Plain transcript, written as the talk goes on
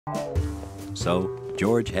So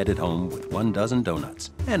George headed home with 12 donuts,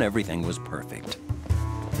 and everything was perfect.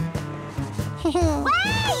 Wait!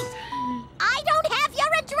 I don't have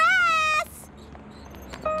your address!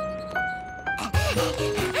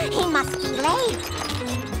 He must be late.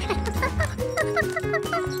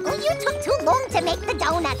 You took too long to make the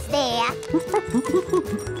donuts there.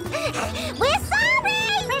 We're sorry!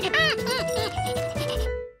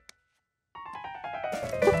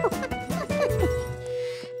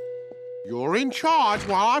 You're in charge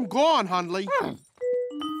while I'm gone, Hundley.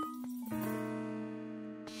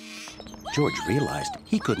 George realized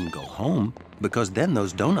he couldn't go home because then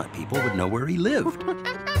those donut people would know where he lived. Whoa!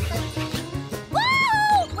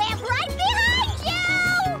 We're right behind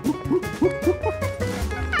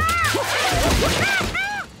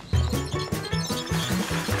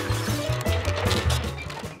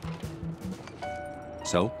you!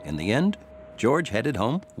 So, in the end, George headed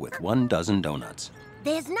home with 12 donuts.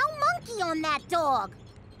 There's no monkey on that dog.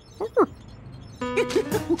 Monkey!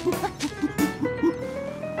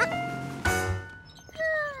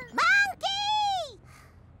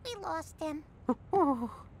 We lost him.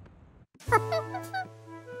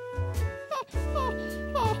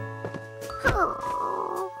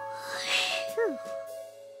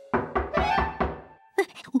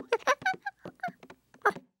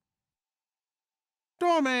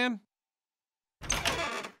 Doorman.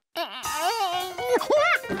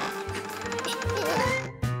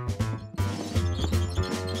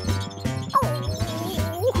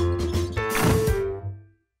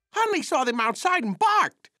 Hundley saw them outside and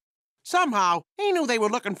barked. Somehow, he knew they were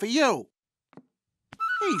looking for you.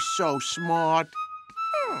 He's so smart.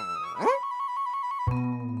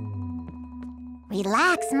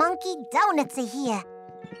 Relax, Monkey. Donuts are here.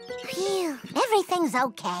 Phew, everything's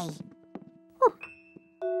okay.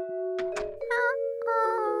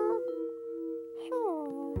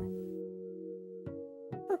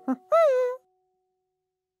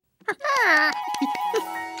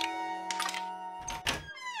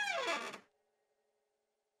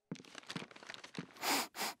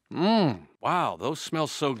 Wow, those smell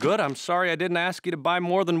so good. I'm sorry I didn't ask you to buy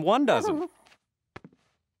more than 12.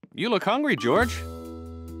 You look hungry, George.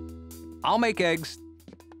 I'll make eggs,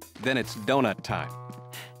 then it's donut time.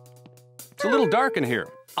 It's a little dark in here.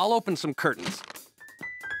 I'll open some curtains.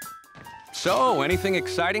 So, anything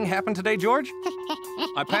exciting happened today, George?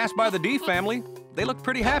 I passed by the D family. They look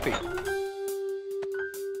pretty happy.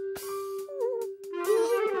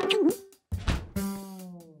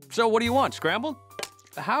 So, what do you want, scrambled?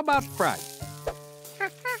 How about fried?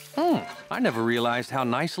 I never realized how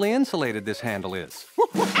nicely insulated this handle is.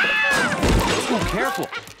 Oh, careful.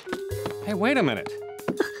 Hey, wait a minute.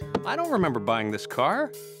 I don't remember buying this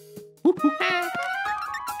car.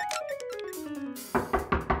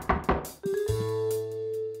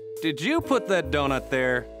 Did you put that donut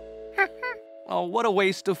there? Oh, what a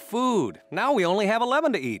waste of food. Now we only have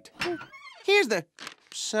 11 to eat. Here's the...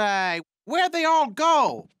 Say, where'd they all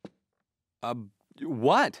go?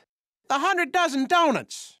 What? The 100 dozen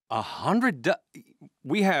donuts. 100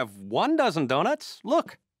 We have 12 donuts?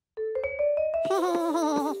 Look.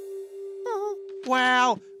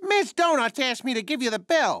 Well, Miss Donuts asked me to give you the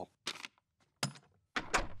bill.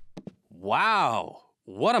 Wow,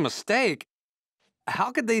 what a mistake.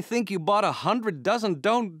 How could they think you bought 100 dozen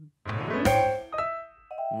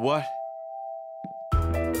What?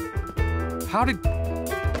 How did...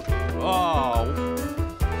 Oh...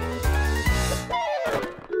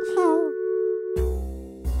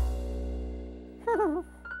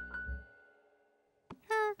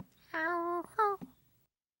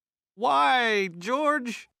 Why,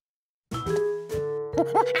 George?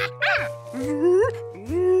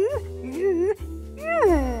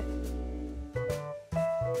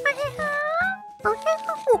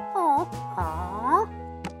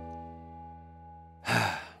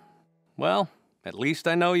 Well, at least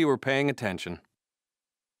I know you were paying attention.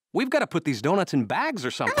 We've got to put these donuts in bags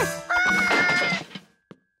or something.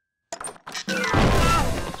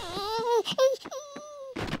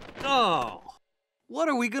 Oh, what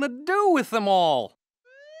are we gonna do with them all?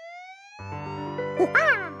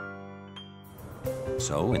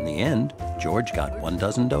 So, in the end, George got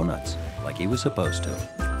 12 donuts, like he was supposed to.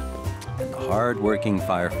 And the hard-working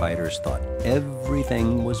firefighters thought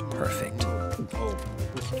everything was perfect.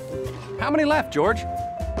 How many left, George?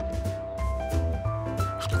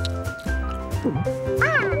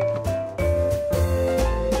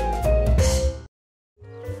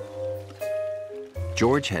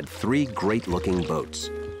 George had 3 great-looking boats.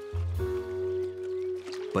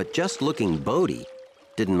 But just looking boaty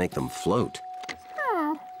didn't make them float.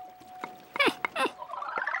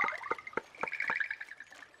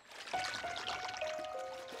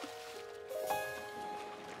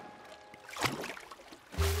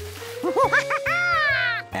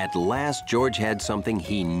 At last, George had something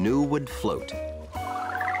he knew would float.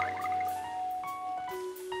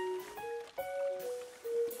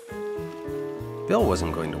 Bill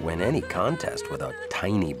wasn't going to win any contest with a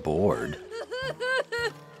tiny board.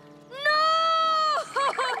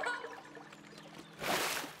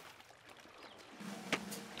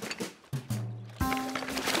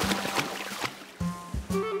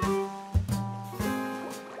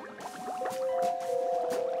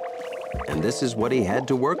 And this is what he had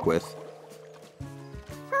to work with.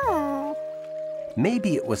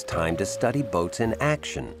 Maybe it was time to study boats in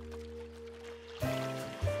action.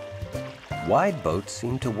 Wide boats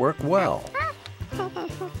seem to work well.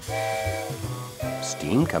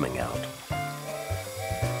 Steam coming out.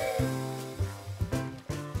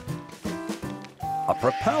 A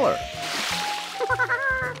propeller.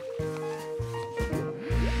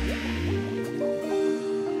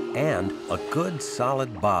 And a good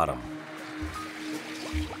solid bottom.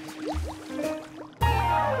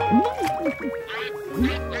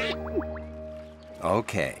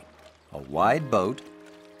 Okay, a wide boat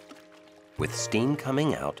with steam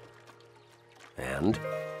coming out and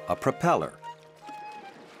a propeller.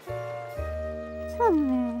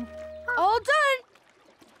 All done.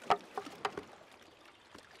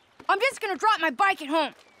 I'm just gonna drop my bike at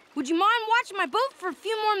home. Would you mind watching my boat for a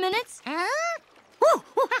few more minutes? Phew.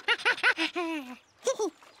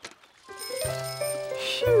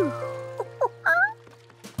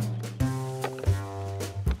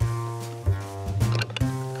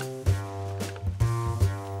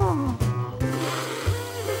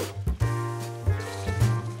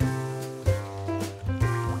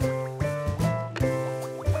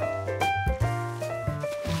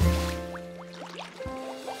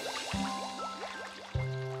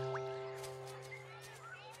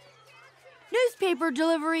 Newspaper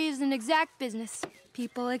delivery is an exact business.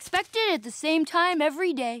 People expect it at the same time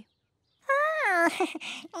every day.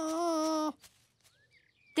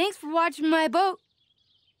 Thanks for watching my boat.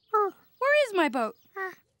 Where is my boat?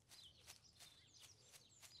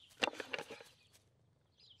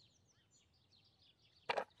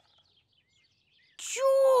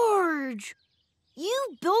 George!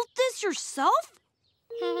 You built this yourself?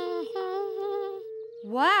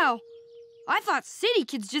 Wow. I thought city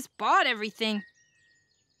kids just bought everything.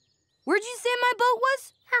 Where'd you say my boat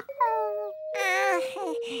was?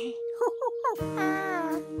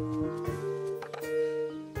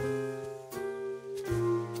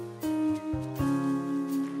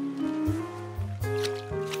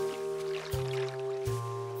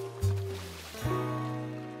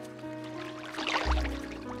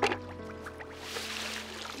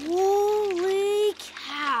 Holy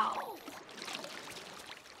cow!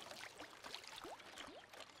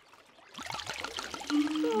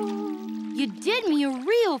 You did me a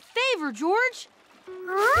real favor, George.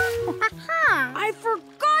 I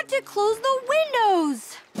forgot to close the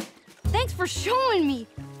windows. Thanks for showing me.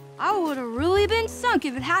 I would have really been sunk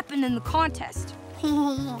if it happened in the contest.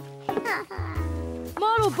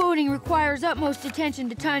 Model boating requires utmost attention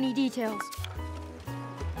to tiny details.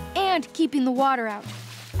 And keeping the water out.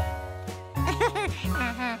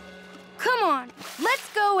 Come on, let's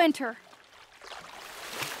go enter.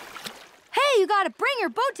 Hey, you gotta bring your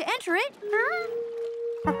boat to enter it.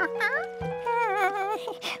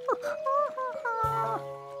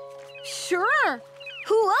 Sure.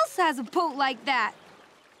 Who else has a boat like that?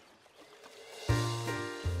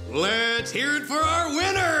 Let's hear it for our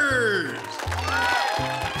winners!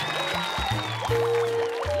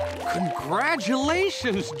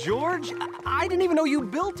 Congratulations, George! I didn't even know you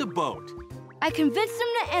built a boat. I convinced them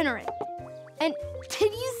to enter it. And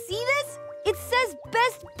did you see this? It says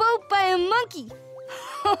best boat by a monkey.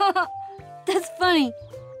 That's funny.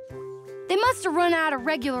 They must have run out of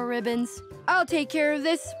regular ribbons. I'll take care of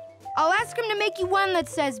this. I'll ask them to make you one that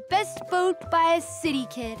says best boat by a city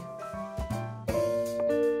kid.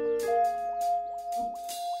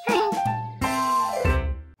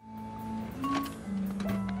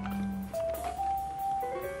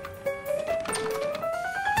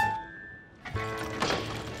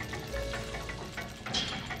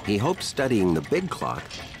 He hoped studying the big clock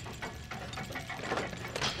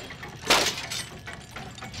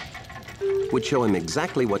would show him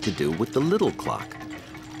exactly what to do with the little clock.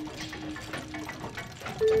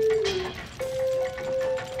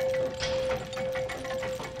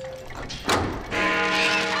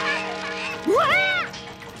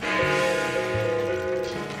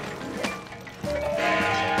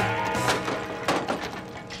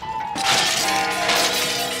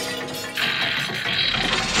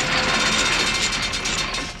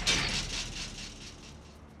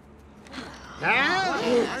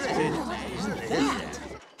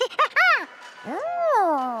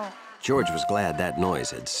 George was glad that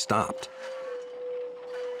noise had stopped.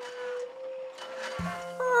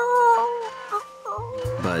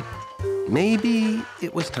 But maybe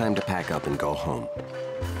it was time to pack up and go home.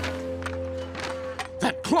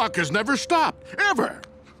 That clock has never stopped, ever!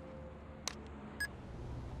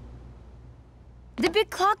 The big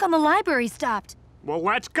clock on the library stopped. Well,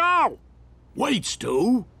 let's go! Wait,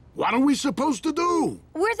 Stu. What are we supposed to do?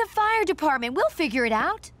 We're the fire department. We'll figure it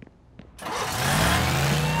out.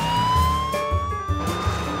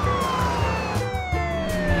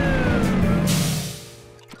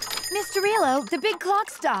 Mr. Relo, the big clock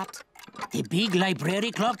stopped. The big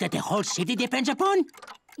library clock that the whole city depends upon?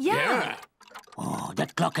 Yeah. Oh,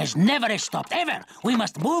 that clock has never stopped, ever. We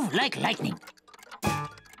must move like lightning.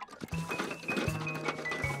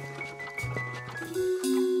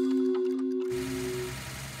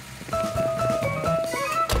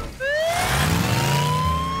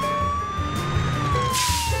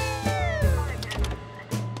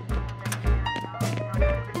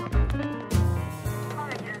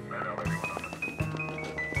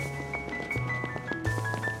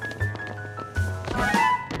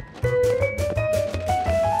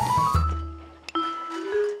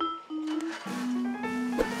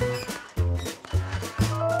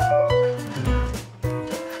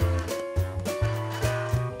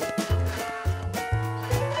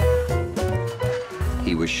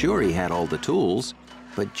 He was sure he had all the tools,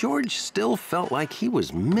 but George still felt like he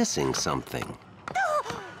was missing something.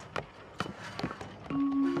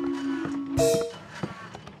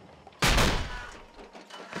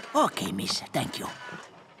 Okay, miss, thank you.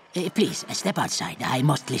 Please, step outside. I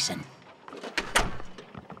must listen.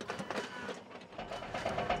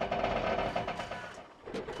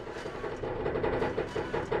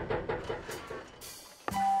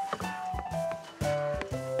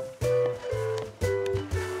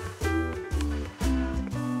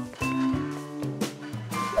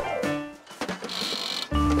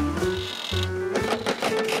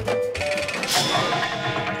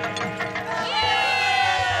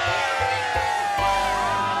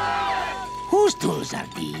 Whose tools are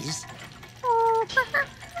these?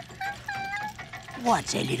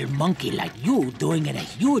 What's a little monkey like you doing in a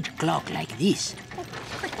huge clock like this?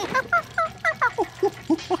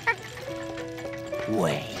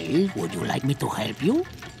 Well, would you like me to help you?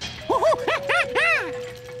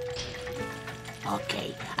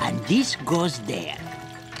 Okay, and this goes there.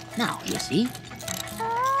 Now, you see?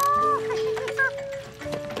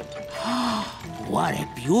 What a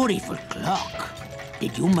beautiful clock.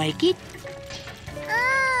 Did you make it?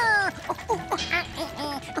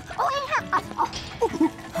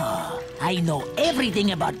 I know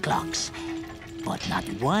everything about clocks, but not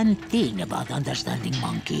one thing about understanding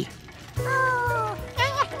monkey.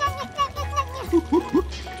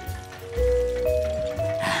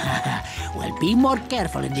 Well, be more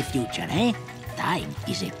careful in the future, eh? Time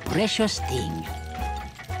is a precious thing.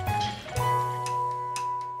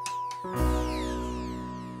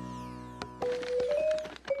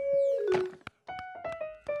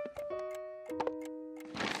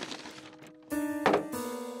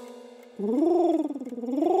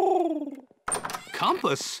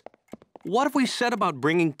 Compass? What have we said about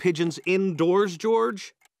bringing pigeons indoors,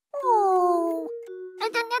 George?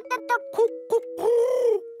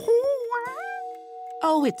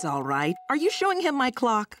 Oh, it's all right. Are you showing him my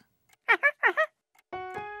clock?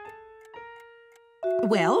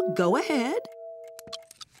 Well, go ahead.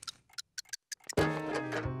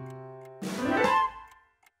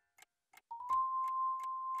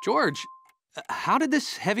 George, how did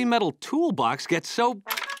this heavy metal toolbox get so...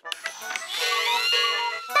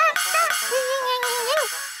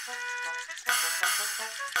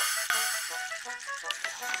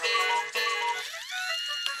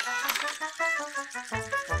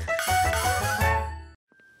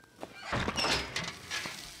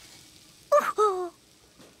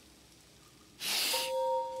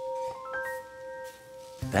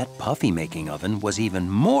 That puffy-making oven was even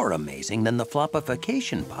more amazing than the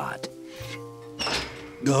floppification pot.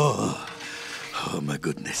 Oh, my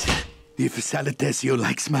goodness. If Salatesio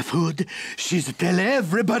likes my food, she's tell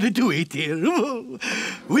everybody to eat here. Oh,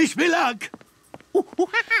 wish me luck.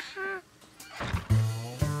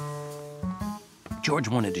 George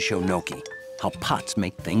wanted to show Noki how pots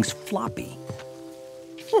make things floppy.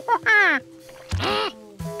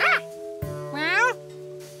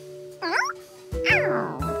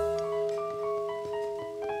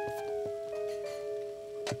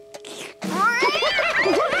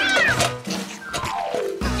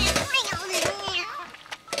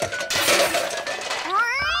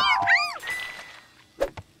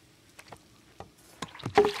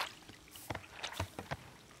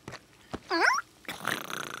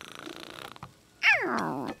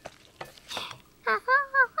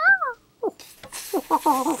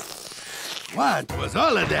 What was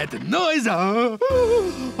all of that noise? I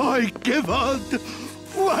give out.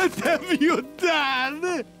 What have you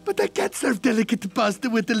done? But I can't serve delicate pasta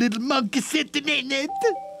with a little monkey sitting in it.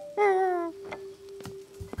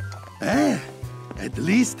 At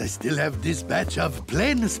least I still have this batch of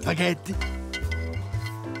plain spaghetti.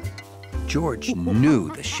 George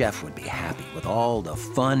knew the chef would be happy with all the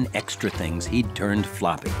fun extra things he'd turned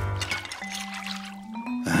floppy.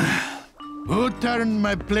 Who turned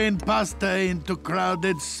my plain pasta into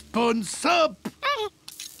crowded spoon soup?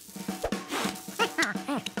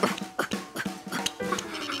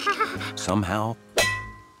 Somehow,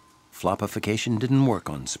 floppification didn't work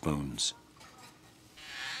on spoons.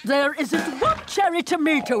 There isn't one cherry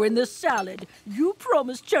tomato in this salad. You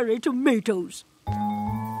promised cherry tomatoes.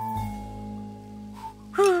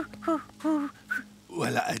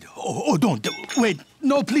 Well, don't. Wait,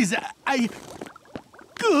 no, please. I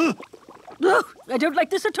don't like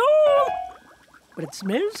this at all. But it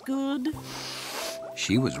smells good.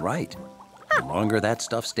 She was right. The longer that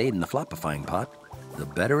stuff stayed in the floppifying pot, the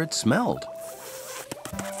better it smelled.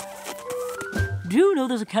 Do you know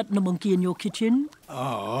there's a cat and a monkey in your kitchen? The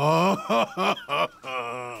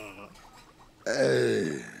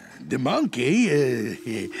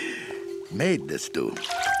monkey made the stew.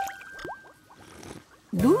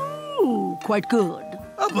 Ooh, quite good.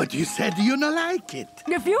 Oh, but you said you don't like it.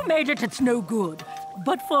 If you made it, it's no good.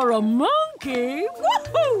 But for a monkey,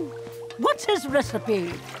 woohoo! What's his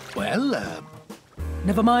recipe? Well,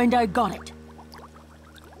 Never mind, I got it.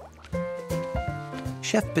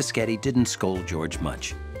 Chef Biscotti didn't scold George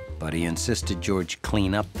much, but he insisted George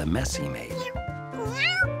clean up the mess he made.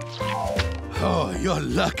 Oh, you're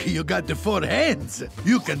lucky you got the 4 hands.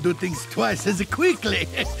 You can do things twice as quickly.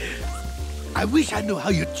 I wish I knew how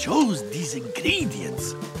you chose these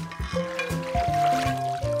ingredients.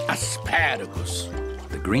 Asparagus.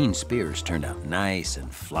 The green spears turned out nice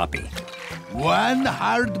and floppy. 1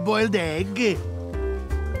 hard-boiled egg.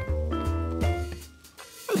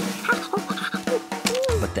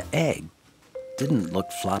 But the egg didn't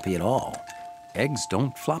look floppy at all. Eggs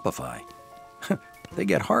don't floppify. They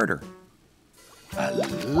get harder. A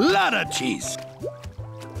lot of cheese.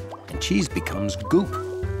 And cheese becomes goop.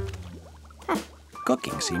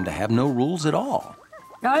 Cooking seemed to have no rules at all.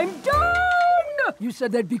 I'm done! You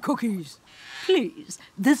said there'd be cookies. Please,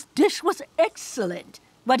 this dish was excellent.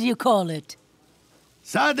 What do you call it?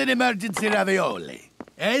 Sudden emergency ravioli.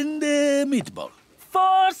 And meatball.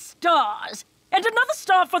 4 stars. And another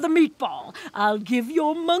star for the meatball. I'll give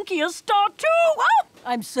your monkey a star, too. Oh,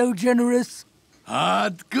 I'm so generous.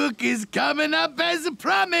 Hot cookies coming up as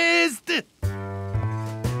promised.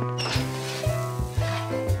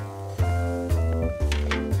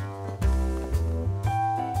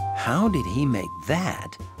 How did he make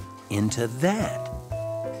that into that?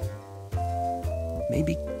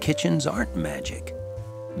 Maybe kitchens aren't magic.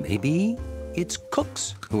 Maybe it's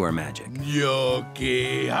cooks who are magic.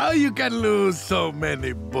 Yoki, how you can lose so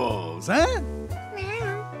many balls, huh?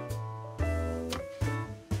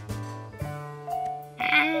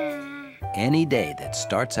 Any day that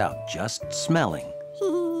starts out just smelling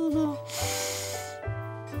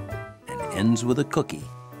and ends with a cookie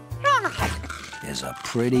is a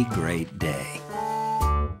pretty great day.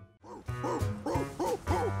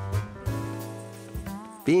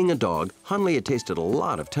 Being a dog, Hunley had tasted a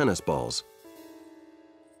lot of tennis balls.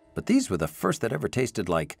 But these were the first that ever tasted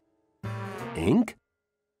like ink.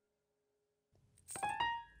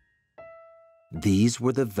 These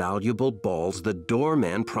were the valuable balls the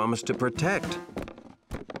doorman promised to protect.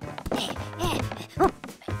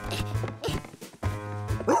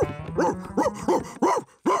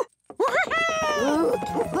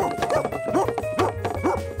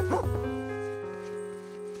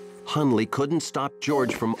 Hunley couldn't stop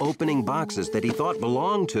George from opening boxes that he thought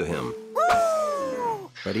belonged to him.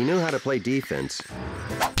 But he knew how to play defense.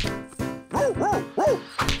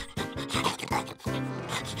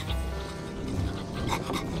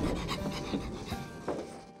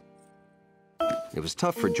 It was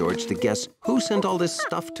tough for George to guess who sent all this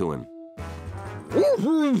stuff to him.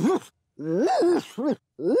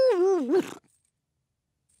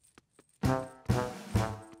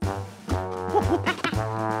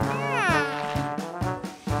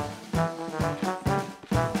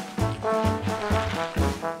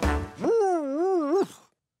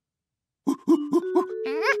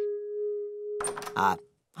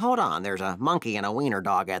 Hold on, there's a monkey and a wiener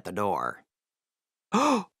dog at the door.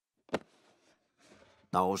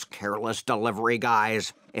 Those careless delivery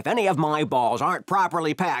guys. If any of my balls aren't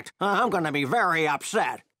properly packed, I'm gonna be very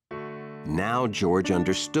upset. Now George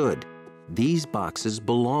understood. These boxes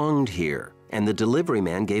belonged here, and the delivery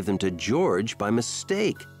man gave them to George by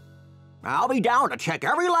mistake. I'll be down to check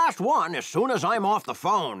every last one as soon as I'm off the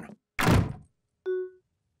phone.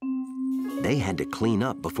 They had to clean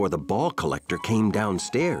up before the ball collector came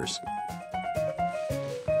downstairs.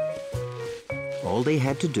 All they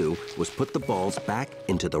had to do was put the balls back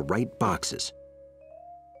into the right boxes.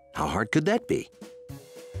 How hard could that be?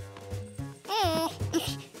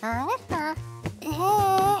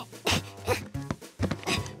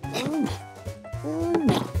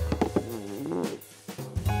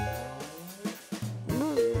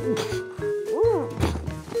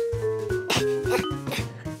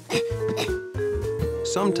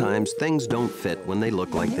 Sometimes things don't fit when they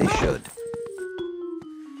look like they should.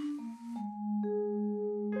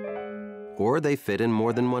 Or they fit in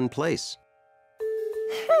more than one place.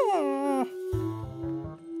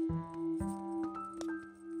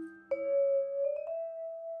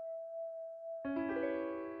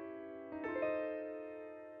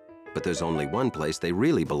 But there's only one place they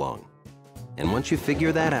really belong. And once you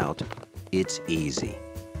figure that out, it's easy.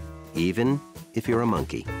 Even if you're a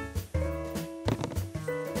monkey.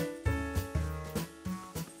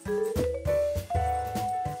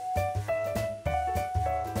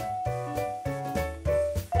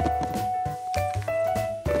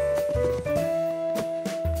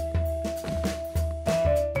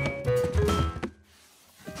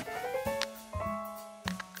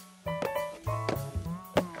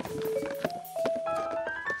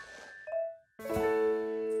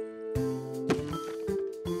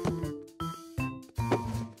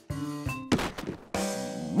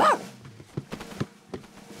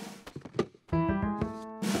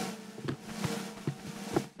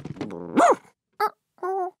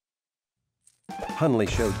 Hunley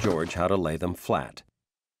showed George how to lay them flat.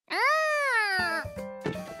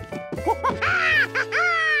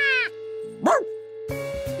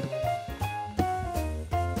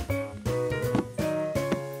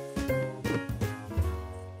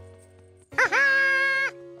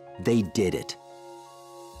 They did it.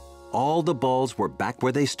 All the balls were back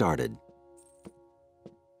where they started.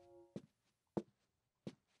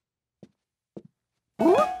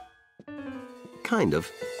 Kind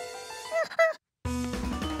of.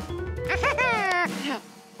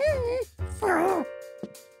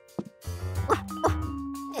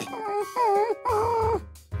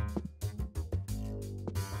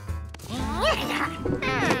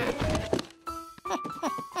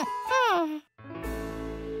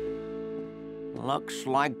 Looks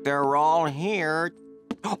like they're all here.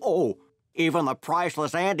 Oh, even the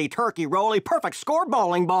priceless Andy Turkey Roly Perfect Score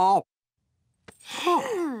bowling ball.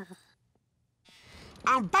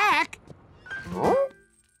 I'm back.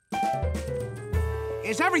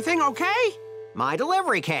 Is everything okay? My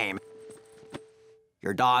delivery came.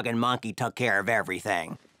 Your dog and monkey took care of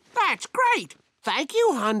everything. That's great. Thank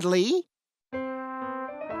you, Hundley.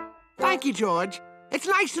 Thank you, George. It's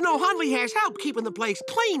nice to know Hundley has help keeping the place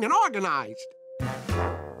clean and organized.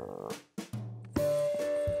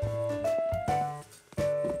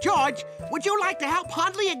 George, would you like to help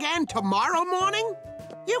Hundley again tomorrow morning?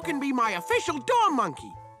 You can be my official door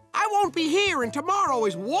monkey. I won't be here, and tomorrow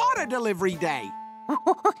is water delivery day.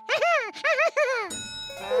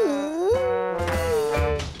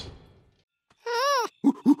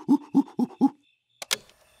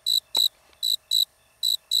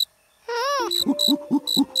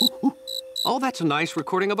 Oh, that's a nice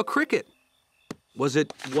recording of a cricket. Was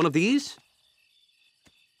it one of these?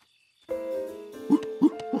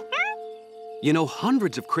 You know,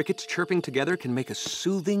 hundreds of crickets chirping together can make a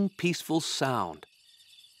soothing, peaceful sound.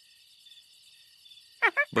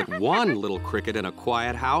 But one little cricket in a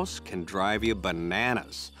quiet house can drive you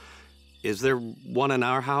bananas. Is there one in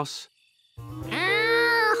our house?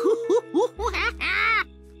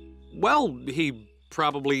 Well, he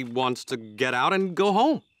probably wants to get out and go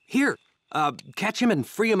home. Here, catch him and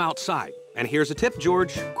free him outside. And here's a tip,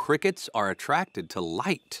 George. Crickets are attracted to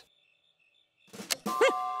light.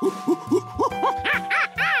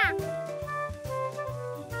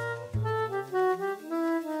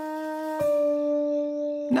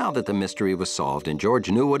 Now that the mystery was solved and George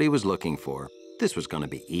knew what he was looking for, this was going to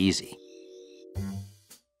be easy.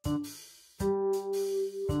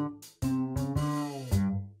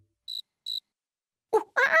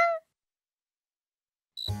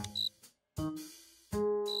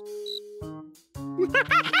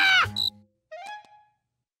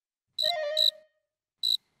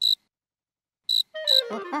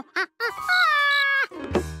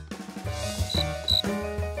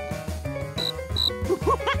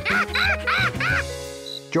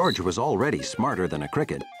 George was already smarter than a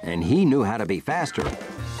cricket, and he knew how to be faster.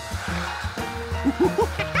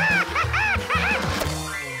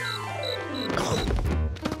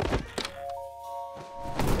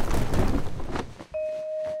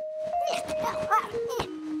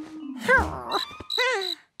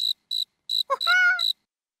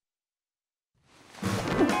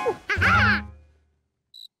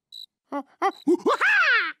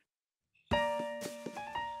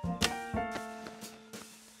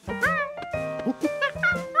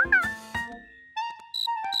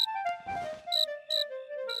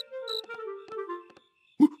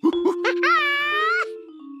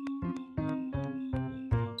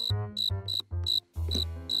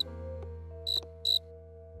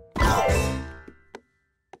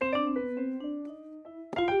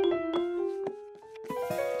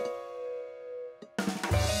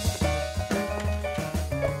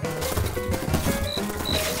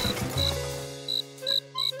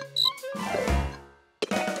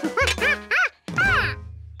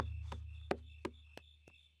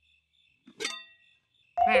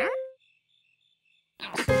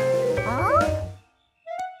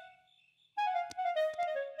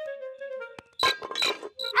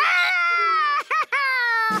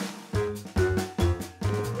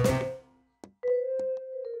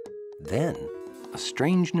 then, a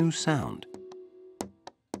strange new sound.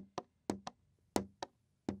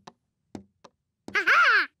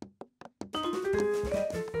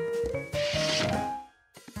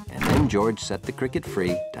 And then George set the cricket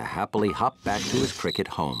free to happily hop back to his cricket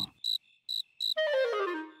home.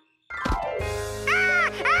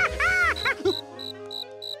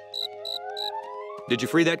 Did you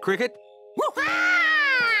free that cricket?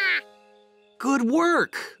 Good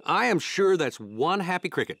work. I am sure that's one happy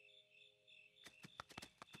cricket.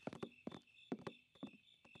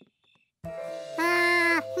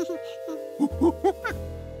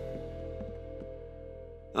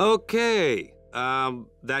 Okay.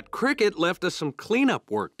 That cricket left us some cleanup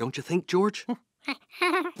work, don't you think, George?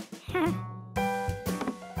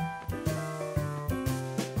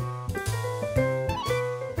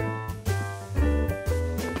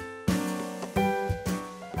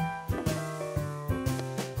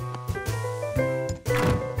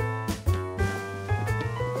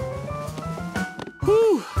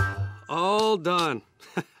 Whew. All done.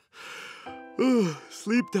 Ooh,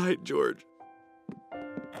 sleep tight, George.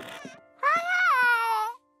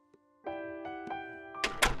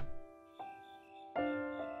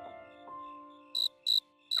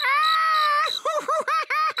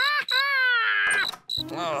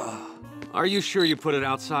 Are you sure you put it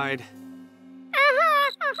outside?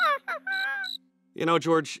 You know,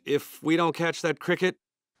 George, if we don't catch that cricket,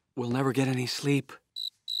 we'll never get any sleep.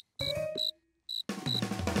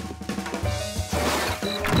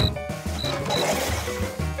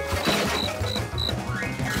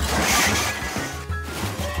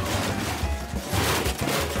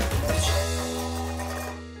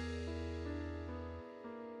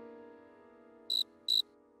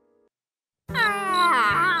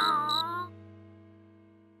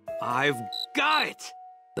 I've got it!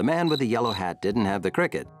 The man with the yellow hat didn't have the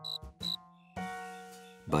cricket,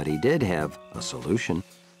 but he did have a solution.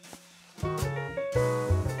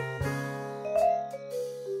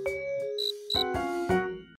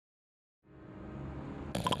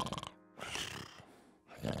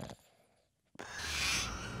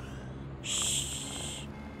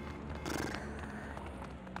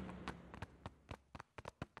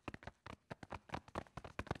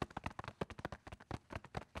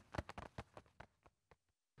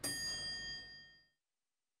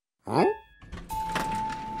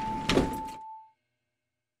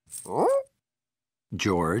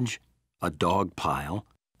 George, a dog pile.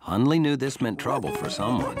 Hundley knew this meant trouble for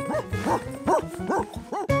someone.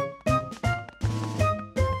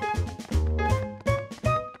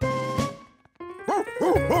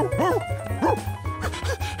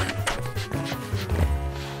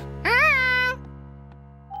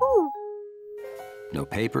 No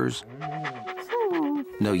papers.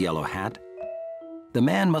 No yellow hat. The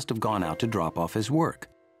man must have gone out to drop off his work.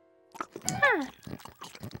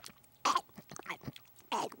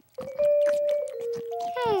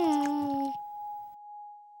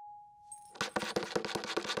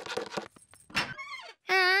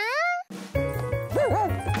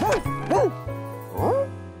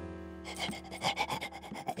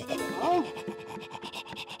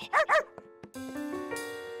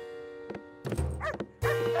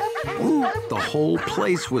 The whole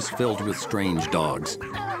place was filled with strange dogs.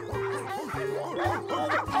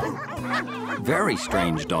 Very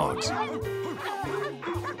strange dogs.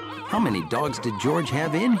 How many dogs did George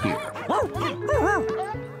have in here?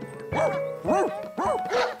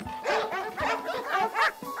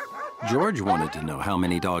 George wanted to know how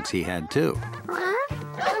many dogs he had, too.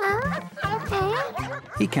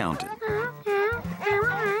 He counted.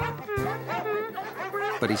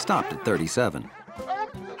 But he stopped at 37.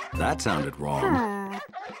 That sounded wrong.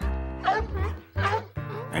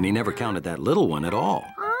 And he never counted that little one at all.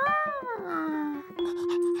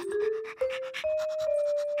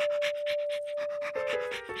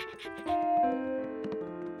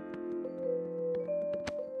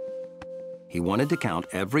 He wanted to count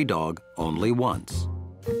every dog only once.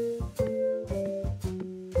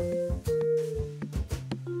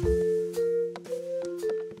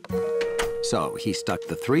 So he stuck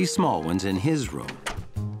the 3 small ones in his room,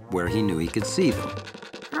 where he knew he could see them.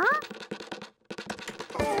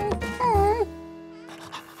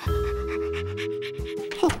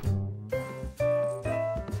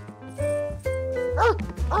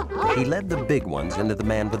 He led the big ones into the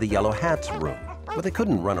man with the yellow hat's room, where they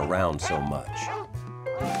couldn't run around so much.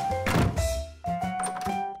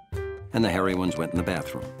 And the hairy ones went in the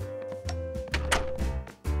bathroom.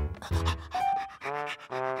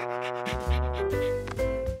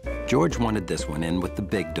 George wanted this one in with the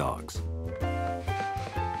big dogs.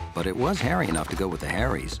 But it was hairy enough to go with the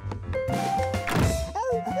Harrys.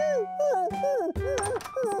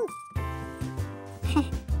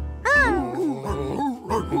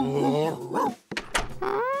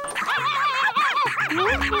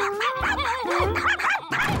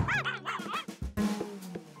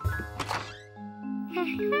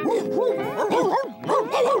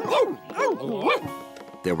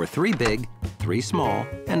 There were 3 big, 3 small,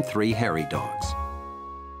 and 3 hairy dogs.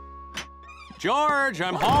 George,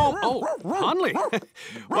 I'm home. Oh, Hundley,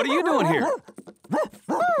 what are you doing here?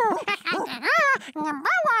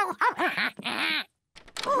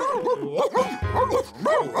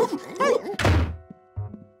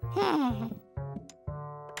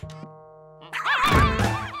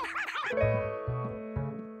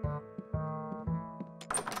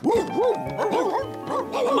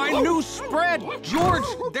 My new spread! George,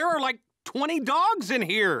 there are like 20 dogs in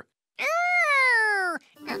here.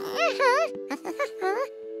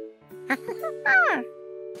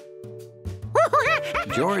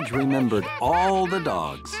 George remembered all the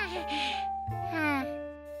dogs.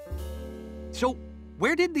 So,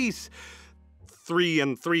 where did these 3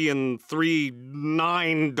 and 3 and 3,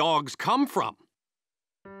 9 dogs come from?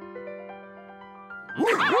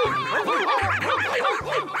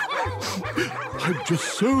 I'm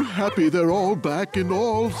just so happy they're all back and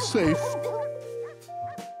all safe.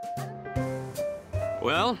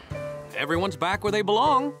 Well, everyone's back where they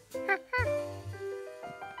belong.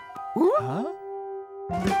 Huh?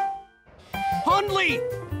 Hundley!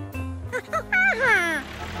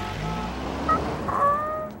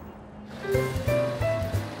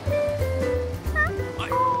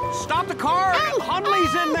 Stop the car!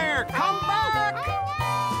 Hundley's in there! Come back!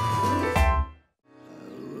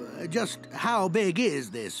 Just how big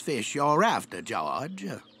is this fish you're after, George?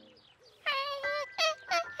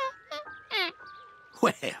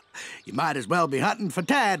 Well, you might as well be hunting for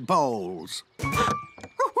tadpoles.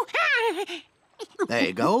 There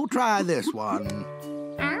you go, try this one.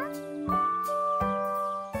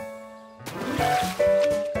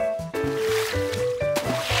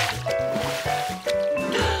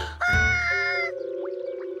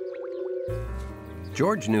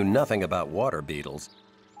 George knew nothing about water beetles,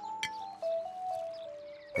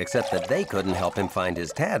 except that they couldn't help him find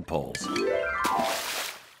his tadpoles.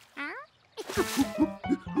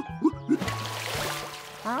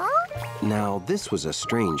 Now, this was a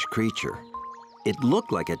strange creature. It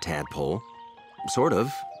looked like a tadpole, sort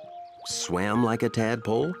of. Swam like a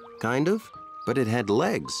tadpole, kind of. But it had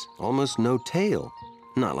legs, almost no tail.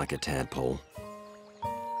 Not like a tadpole.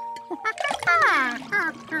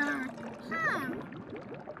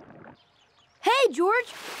 Hey,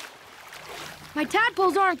 George. My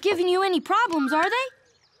tadpoles aren't giving you any problems, are they?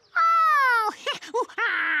 Oh!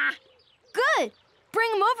 Good.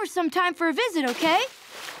 Bring them over sometime for a visit, okay?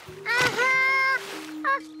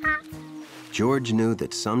 George knew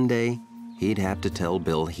that someday he'd have to tell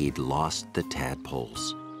Bill he'd lost the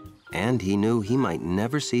tadpoles. And he knew he might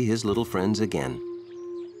never see his little friends again.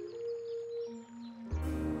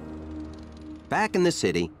 Back in the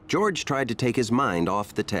city, George tried to take his mind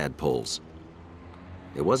off the tadpoles.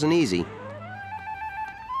 It wasn't easy.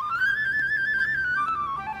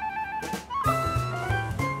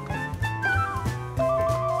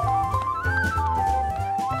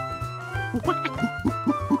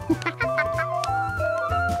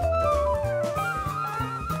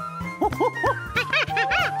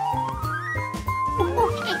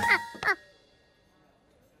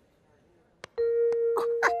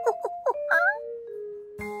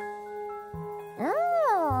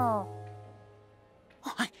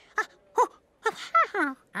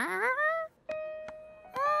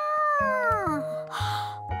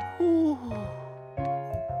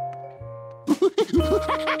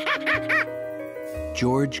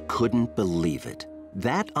 George couldn't believe it.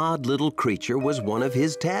 That odd little creature was one of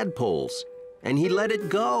his tadpoles, and he let it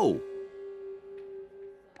go.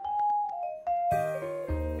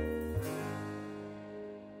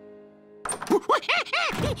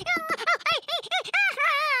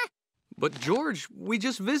 But George, we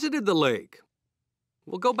just visited the lake.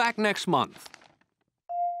 We'll go back next month.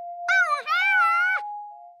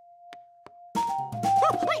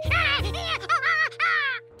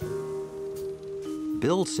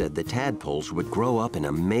 Bill said the tadpoles would grow up in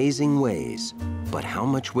amazing ways, but how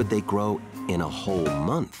much would they grow in a whole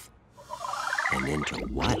month? And into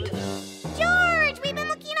what? George, we've been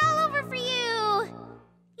looking all over for you.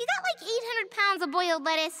 You got like 800 pounds of boiled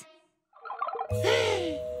lettuce.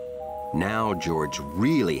 Now George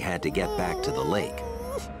really had to get back to the lake.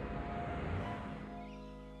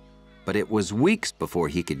 But it was weeks before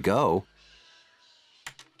he could go.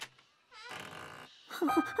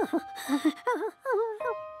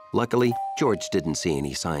 Luckily, George didn't see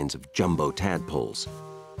any signs of jumbo tadpoles.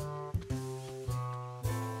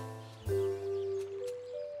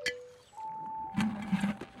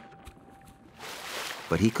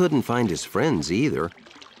 But he couldn't find his friends either.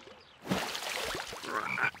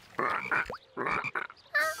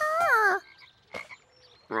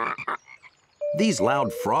 These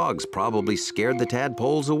loud frogs probably scared the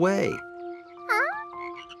tadpoles away.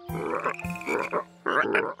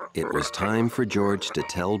 It was time for George to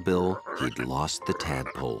tell Bill he'd lost the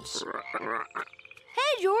tadpoles.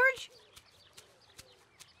 Hey, George.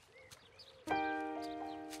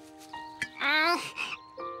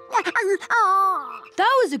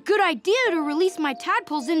 That was a good idea to release my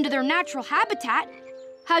tadpoles into their natural habitat.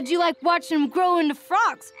 How'd you like watching them grow into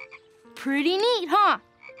frogs? Pretty neat, huh?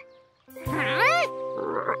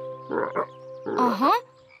 Uh-huh.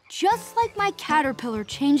 Just like my caterpillar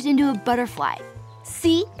changed into a butterfly.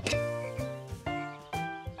 See?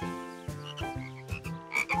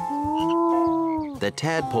 The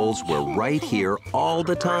tadpoles were right here all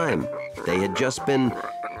the time. They had just been,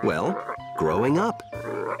 well, growing up.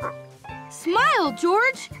 Smile,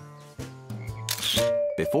 George!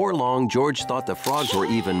 Before long, George thought the frogs were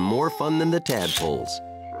even more fun than the tadpoles.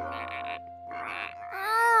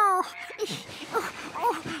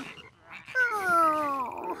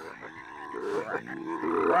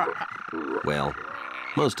 Well,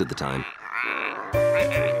 most of the time.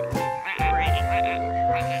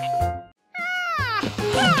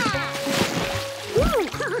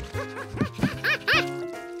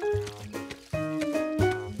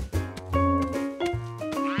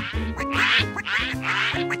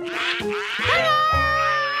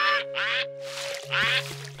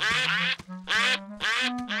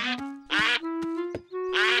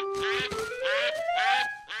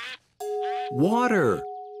 Water!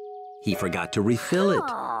 He forgot to refill it.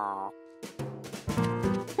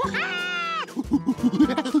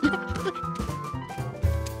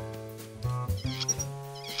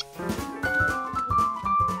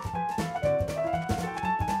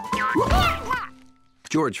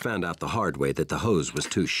 George found out the hard way that the hose was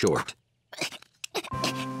too short.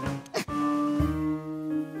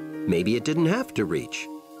 Maybe it didn't have to reach.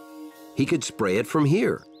 He could spray it from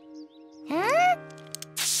here.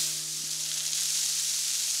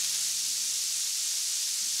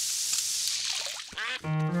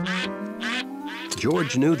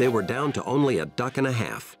 George knew they were down to only a duck and a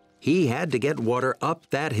half. He had to get water up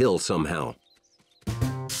that hill somehow.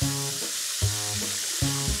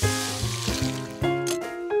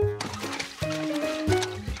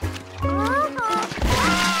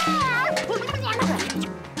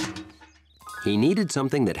 He needed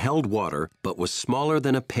something that held water but was smaller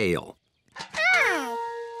than a pail.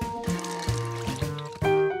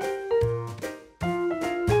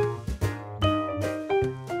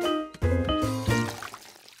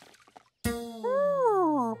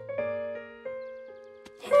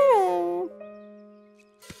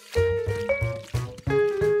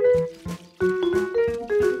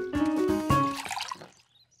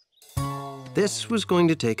 This was going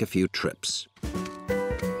to take a few trips.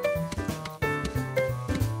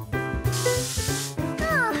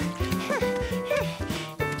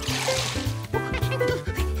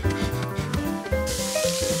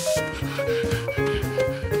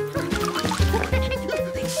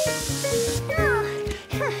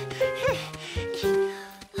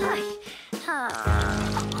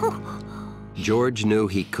 George knew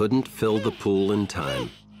he couldn't fill the pool in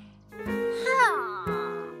time.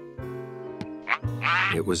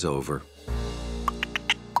 It was over.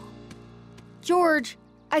 George,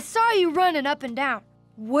 I saw you running up and down.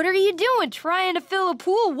 What are you doing, trying to fill a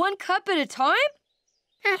pool one cup at a time?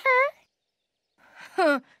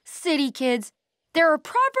 City kids, there are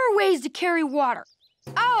proper ways to carry water.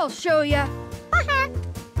 I'll show ya.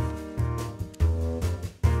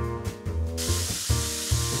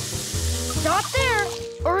 Stop there,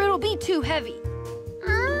 or it'll be too heavy.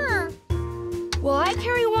 Well, I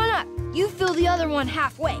carry one up. You fill the other one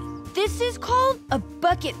halfway. This is called a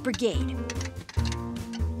bucket brigade.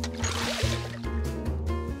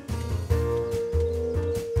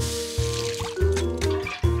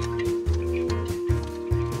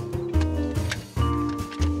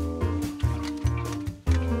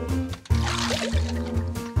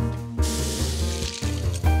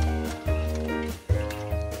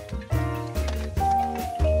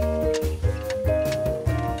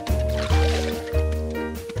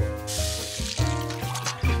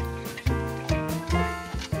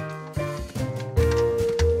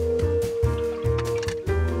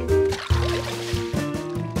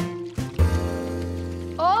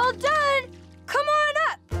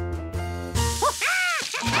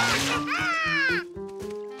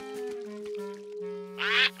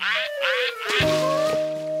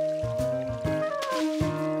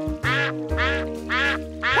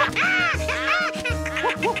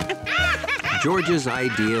 George's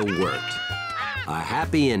idea worked. A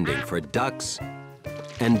happy ending for ducks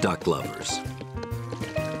and duck lovers.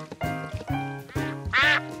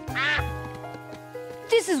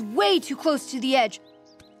 way too close to the edge.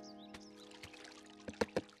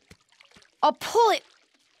 I'll pull it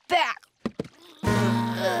back.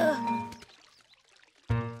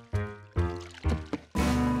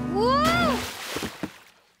 Whoa!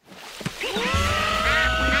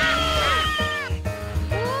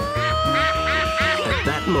 At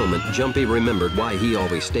that moment, Jumpy remembered why he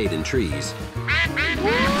always stayed in trees.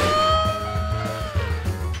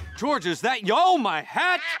 George, is that you? Oh, my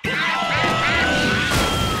hat!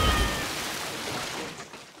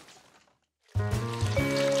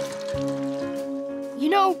 You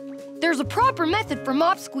know, there's a proper method for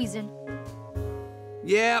mop squeezing.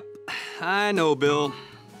 Yep, I know, Bill.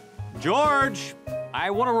 George, I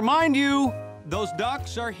want to remind you, those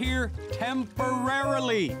ducks are here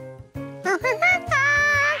temporarily.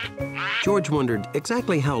 George wondered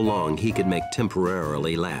exactly how long he could make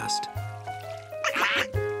temporarily last.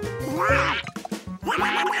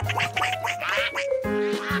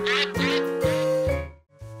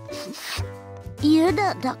 You're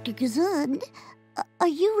not Dr. Gazund. Are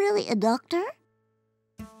you really a doctor?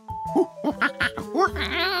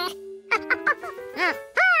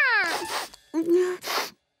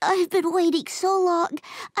 I've been waiting so long,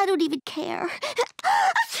 I don't even care.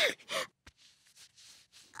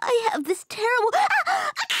 I have this terrible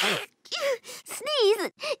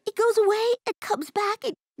sneeze. It goes away and comes back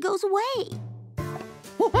and goes away.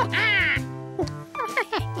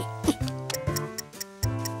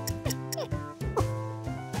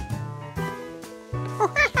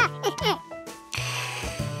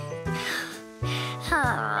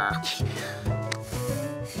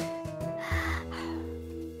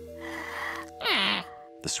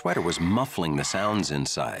 The sweater was muffling the sounds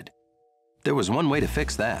inside. There was one way to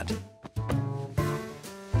fix that.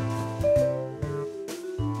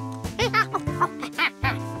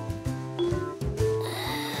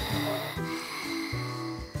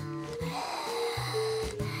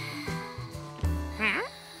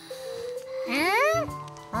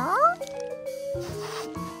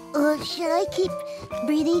 Should I keep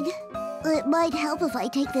breathing? It might help if I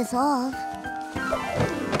take this off.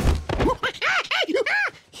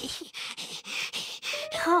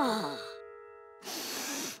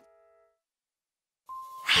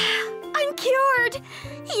 I'm cured!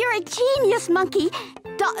 You're a genius, Monkey.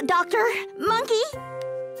 Doctor Monkey?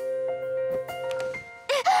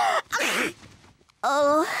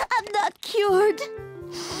 Oh, I'm not cured.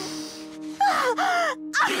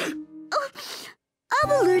 I'm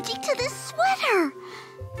allergic to this sweater.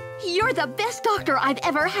 You're the best doctor I've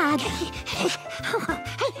ever had.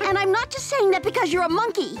 And I'm not just saying that because you're a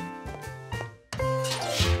monkey.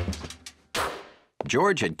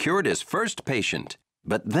 George had cured his first patient,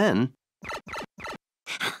 but then...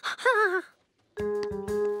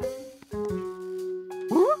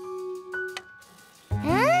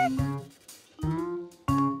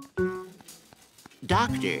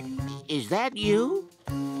 Doctor, is that you?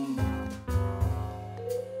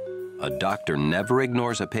 A doctor never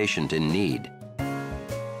ignores a patient in need.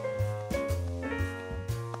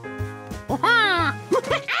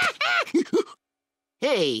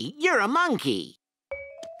 Hey, you're a monkey.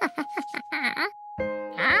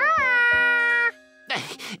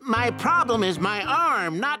 My problem is my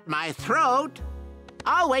arm, not my throat.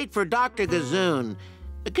 I'll wait for Dr. Gazoon,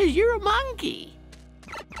 because you're a monkey.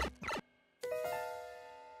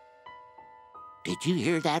 Did you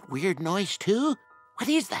hear that weird noise, too? What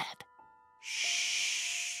is that?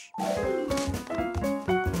 Shh.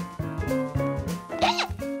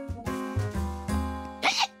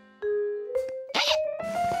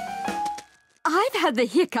 I've had the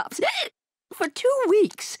hiccups for 2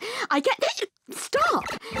 weeks. I get... Stop!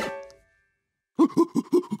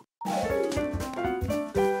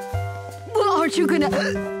 Well, aren't you gonna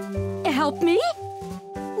help me?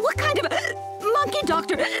 What kind of monkey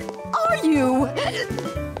doctor are you?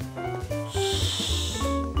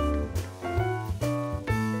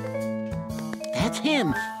 That's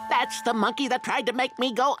him. That's the monkey that tried to make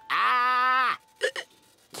me go, ah!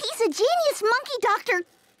 He's a genius monkey doctor.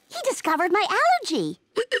 He discovered my allergy.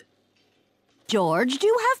 George, do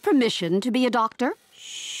you have permission to be a doctor?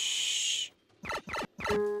 Shh.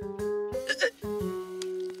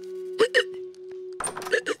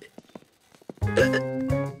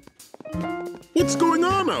 What's going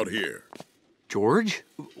on out here? George,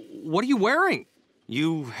 what are you wearing?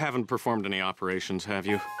 You haven't performed any operations, have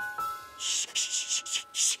you?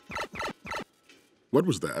 What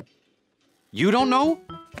was that? You don't know?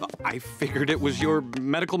 I figured it was your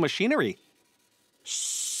medical machinery.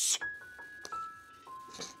 Shh.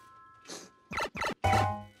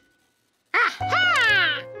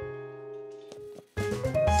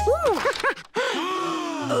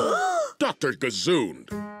 Dr. Gazoon.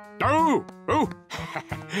 Oh!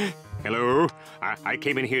 Hello. I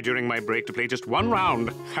came in here during my break to play just one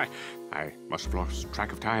round. I must have lost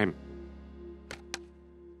track of time.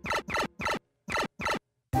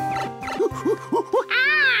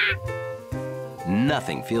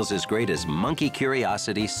 Nothing feels as great as monkey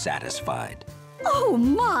curiosity satisfied. Oh,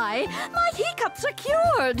 my hiccups are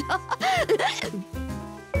cured.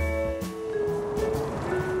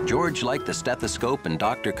 George liked the stethoscope and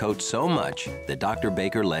Dr. Coat so much that Dr.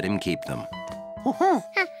 Baker let him keep them.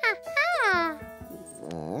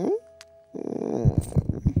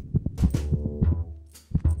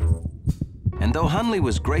 And though Hunley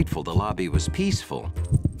was grateful the lobby was peaceful,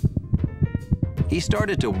 he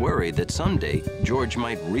started to worry that someday George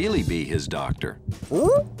might really be his doctor.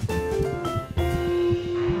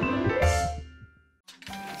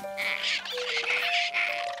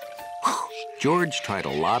 George tried a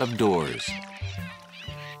lot of doors,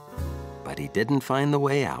 but he didn't find the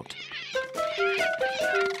way out.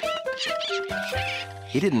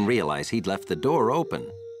 He didn't realize he'd left the door open.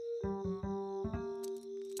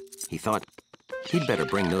 He thought he'd better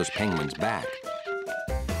bring those penguins back.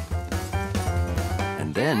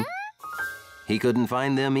 And then he couldn't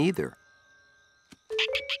find them either.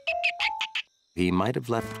 He might have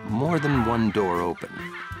left more than one door open.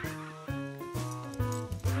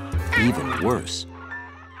 Even worse,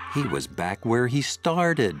 he was back where he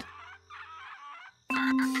started.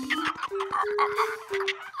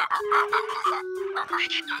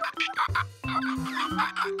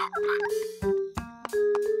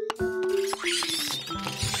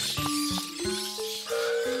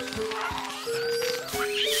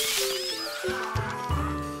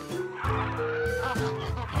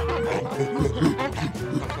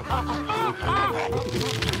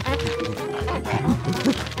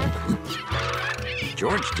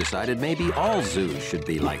 George decided maybe all zoos should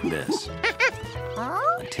be like this.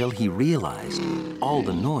 Until he realized all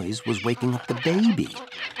the noise was waking up the baby.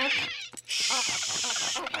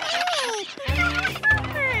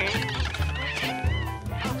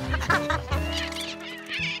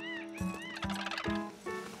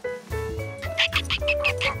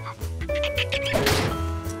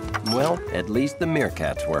 Well, at least the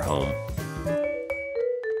meerkats were home.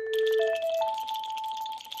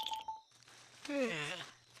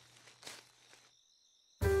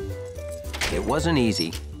 It wasn't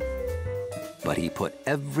easy, but he put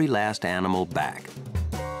every last animal back.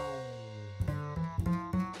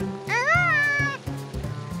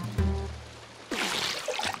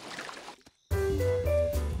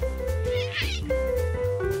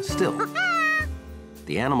 Still,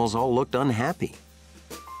 the animals all looked unhappy.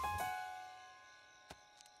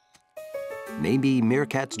 Maybe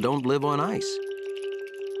meerkats don't live on ice.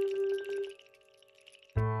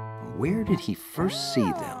 Where did he first see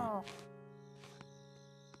them?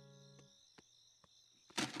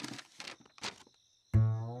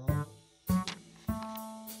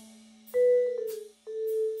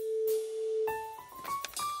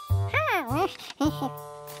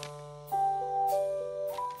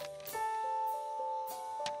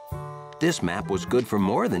 This map was good for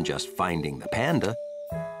more than just finding the panda.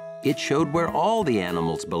 It showed where all the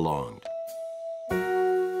animals belonged.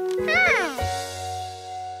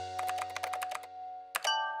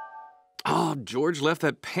 Oh, George left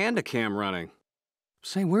that panda cam running.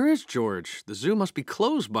 Say, where is George? The zoo must be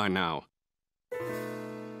closed by now.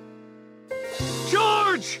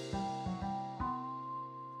 George!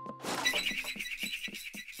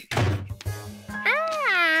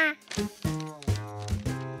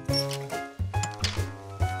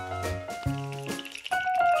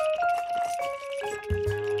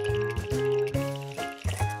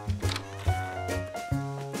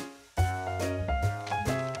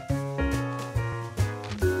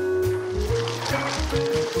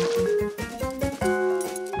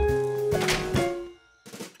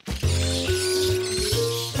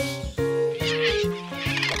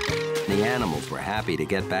 Happy to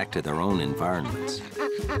get back to their own environments.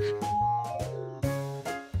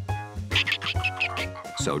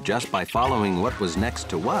 So just by following what was next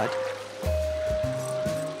to what,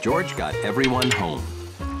 George got everyone home.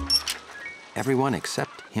 Everyone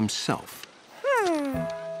except himself.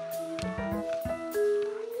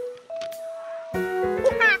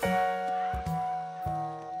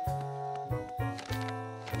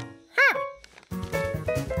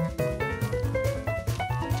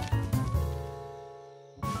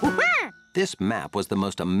 This map was the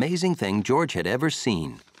most amazing thing George had ever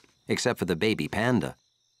seen, except for the baby panda.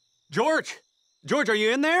 George! George, are you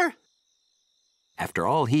in there? After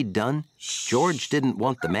all he'd done, George didn't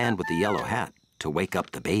want the man with the yellow hat to wake up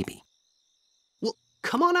the baby.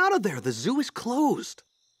 Come on out of there. The zoo is closed.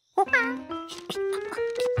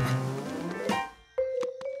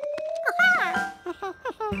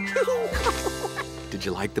 Did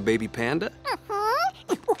you like the baby panda?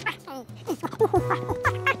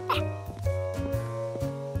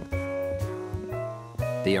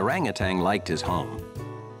 The orangutan liked his home,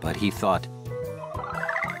 but he thought,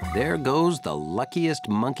 there goes the luckiest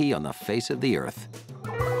monkey on the face of the earth.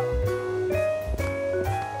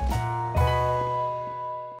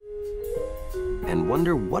 And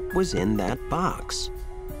wonder what was in that box.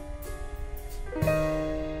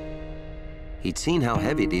 He'd seen how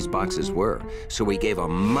heavy these boxes were, so he gave a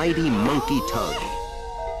mighty monkey tug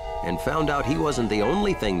and found out he wasn't the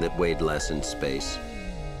only thing that weighed less in space.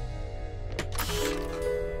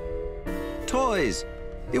 Toys!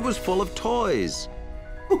 It was full of toys.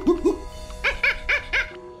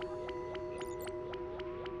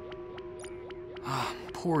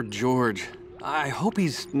 Poor George. I hope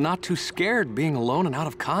he's not too scared being alone and out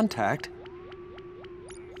of contact.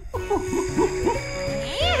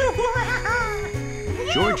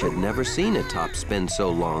 George had never seen a top spin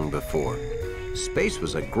so long before. Space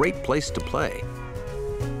was a great place to play.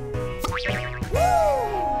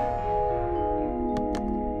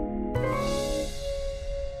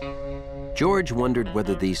 George wondered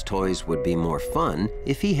whether these toys would be more fun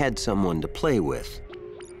if he had someone to play with.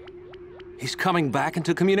 He's coming back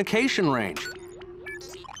into communication range.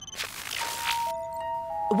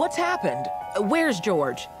 What's happened? Where's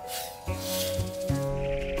George?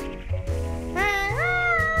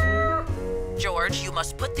 George, you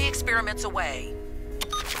must put the experiments away.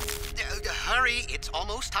 Hurry, it's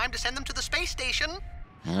almost time to send them to the space station.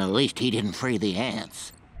 At least he didn't free the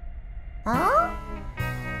ants. Huh?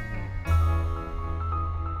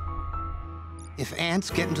 If ants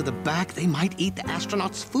get into the back, they might eat the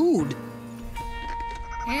astronauts' food.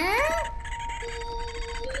 Huh?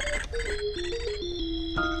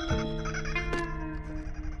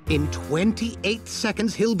 In 28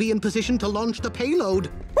 seconds, he'll be in position to launch the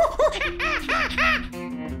payload.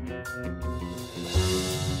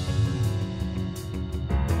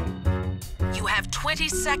 You have 20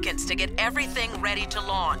 seconds to get everything ready to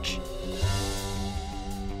launch.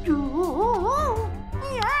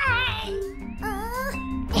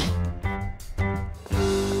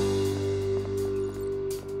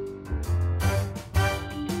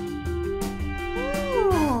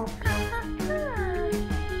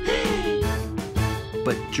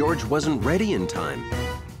 But George wasn't ready in time.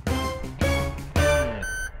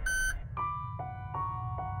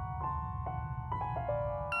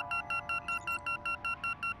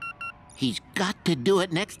 He's got to do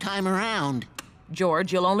it next time around.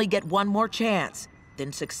 George, you'll only get one more chance.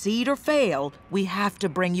 Then succeed or fail, we have to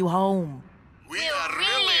bring you home. We are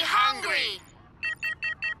really hungry.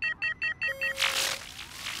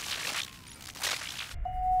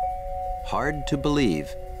 Hard to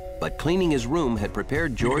believe, but cleaning his room had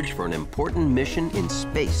prepared George for an important mission in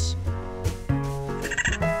space.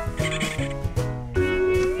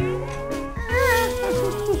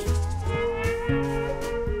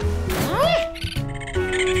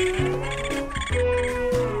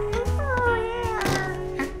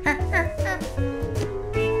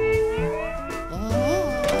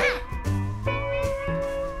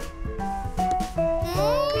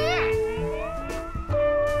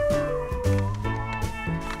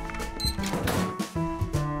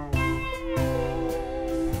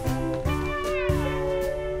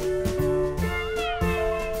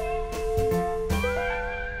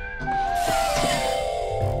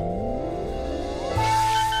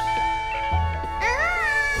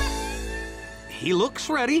 He looks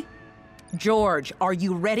ready. George, are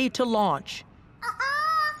you ready to launch?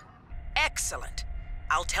 Excellent.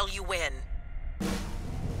 I'll tell you when.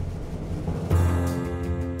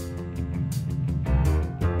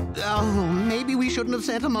 Oh, maybe we shouldn't have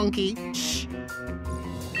sent a monkey. Shh.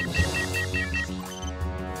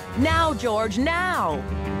 Now, George, now!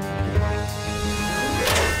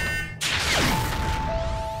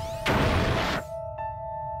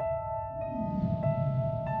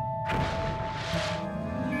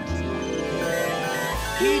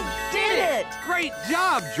 He did it! Great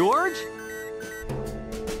job, George!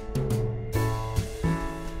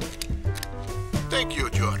 Thank you,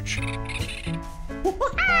 George.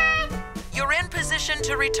 You're in position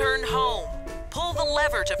to return home. Pull the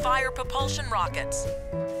lever to fire propulsion rockets.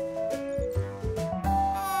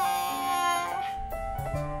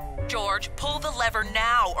 George, pull the lever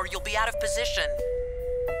now or you'll be out of position.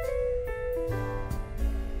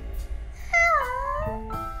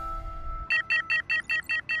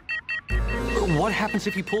 What happens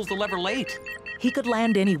if he pulls the lever late? He could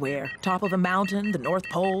land anywhere. Top of a mountain, the North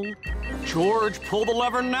Pole. George, pull the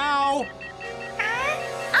lever now!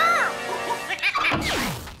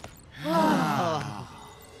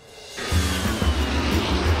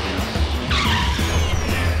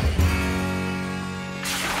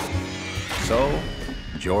 So,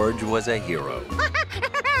 George was a hero.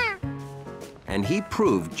 And he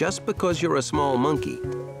proved just because you're a small monkey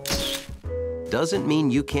doesn't mean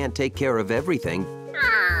you can't take care of everything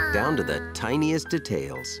down to the tiniest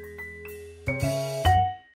details.